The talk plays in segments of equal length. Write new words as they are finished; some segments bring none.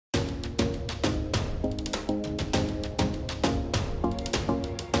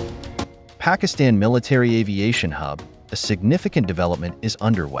Pakistan Military Aviation Hub, a significant development is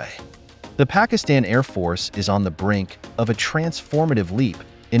underway. The Pakistan Air Force is on the brink of a transformative leap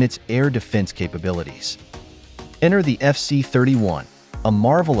in its air defense capabilities. Enter the FC-31, a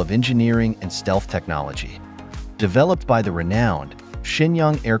marvel of engineering and stealth technology. Developed by the renowned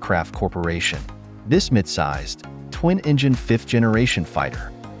Shenyang Aircraft Corporation, this mid-sized, twin-engine fifth-generation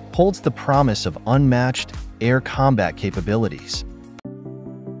fighter holds the promise of unmatched air combat capabilities.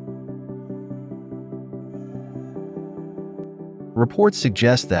 Reports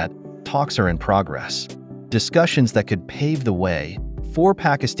suggest that talks are in progress, discussions that could pave the way for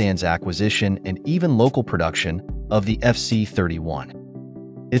Pakistan's acquisition and even local production of the FC-31.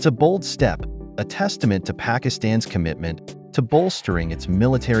 It's a bold step, a testament to Pakistan's commitment to bolstering its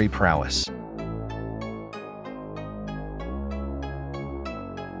military prowess.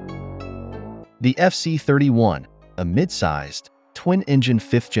 The FC-31, a mid-sized, twin-engine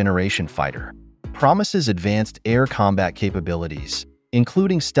fifth-generation fighter, promises advanced air combat capabilities,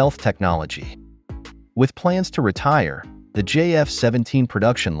 including stealth technology. With plans to retire the JF-17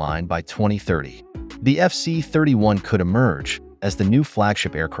 production line by 2030, the FC-31 could emerge as the new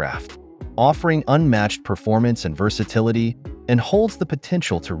flagship aircraft, offering unmatched performance and versatility, and holds the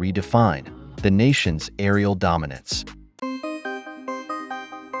potential to redefine the nation's aerial dominance.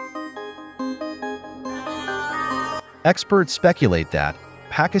 Experts speculate that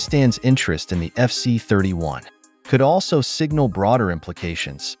Pakistan's interest in the FC-31 could also signal broader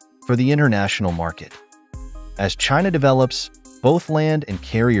implications for the international market. As China develops both land and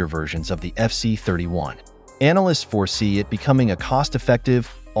carrier versions of the FC-31, analysts foresee it becoming a cost-effective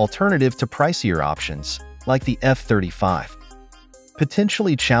alternative to pricier options like the F-35,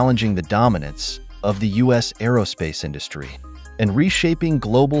 potentially challenging the dominance of the U.S. aerospace industry and reshaping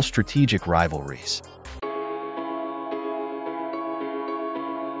global strategic rivalries.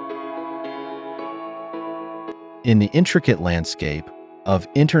 In the intricate landscape of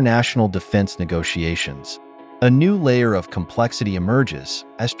international defense negotiations, a new layer of complexity emerges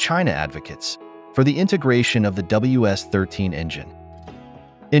as China advocates for the integration of the WS-13 engine.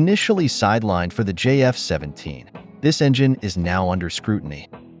 Initially sidelined for the JF-17, this engine is now under scrutiny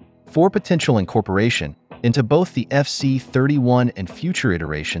for potential incorporation into both the FC-31 and future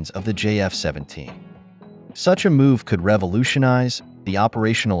iterations of the JF-17. Such a move could revolutionize the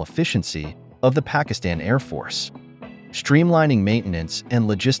operational efficiency of the Pakistan Air Force, streamlining maintenance and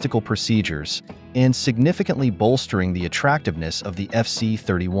logistical procedures and significantly bolstering the attractiveness of the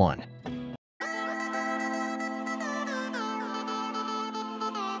FC-31.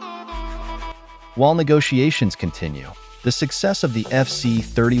 While negotiations continue, the success of the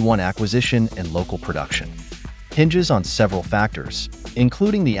FC-31 acquisition and local production hinges on several factors,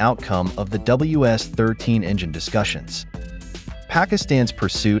 including the outcome of the WS-13 engine discussions. Pakistan's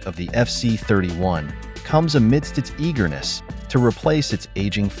pursuit of the FC-31 comes amidst its eagerness to replace its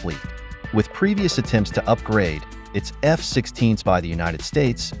aging fleet, with previous attempts to upgrade its F-16s by the United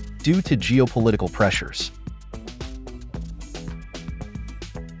States due to geopolitical pressures.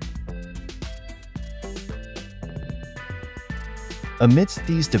 Amidst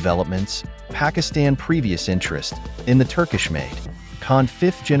these developments, Pakistan's previous interest in the Turkish-made Khan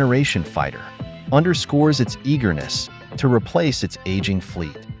fifth-generation fighter underscores its eagerness to replace its aging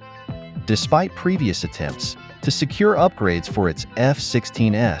fleet. Despite previous attempts to secure upgrades for its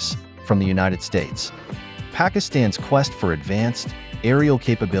F-16S from the United States, Pakistan's quest for advanced aerial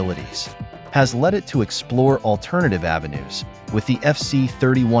capabilities has led it to explore alternative avenues, with the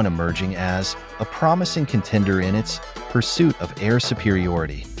FC-31 emerging as a promising contender in its pursuit of air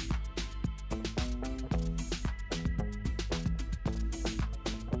superiority.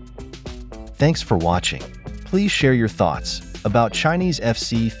 Thanks for watching. Please share your thoughts about Chinese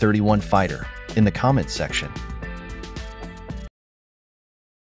FC-31 fighter in the comments section.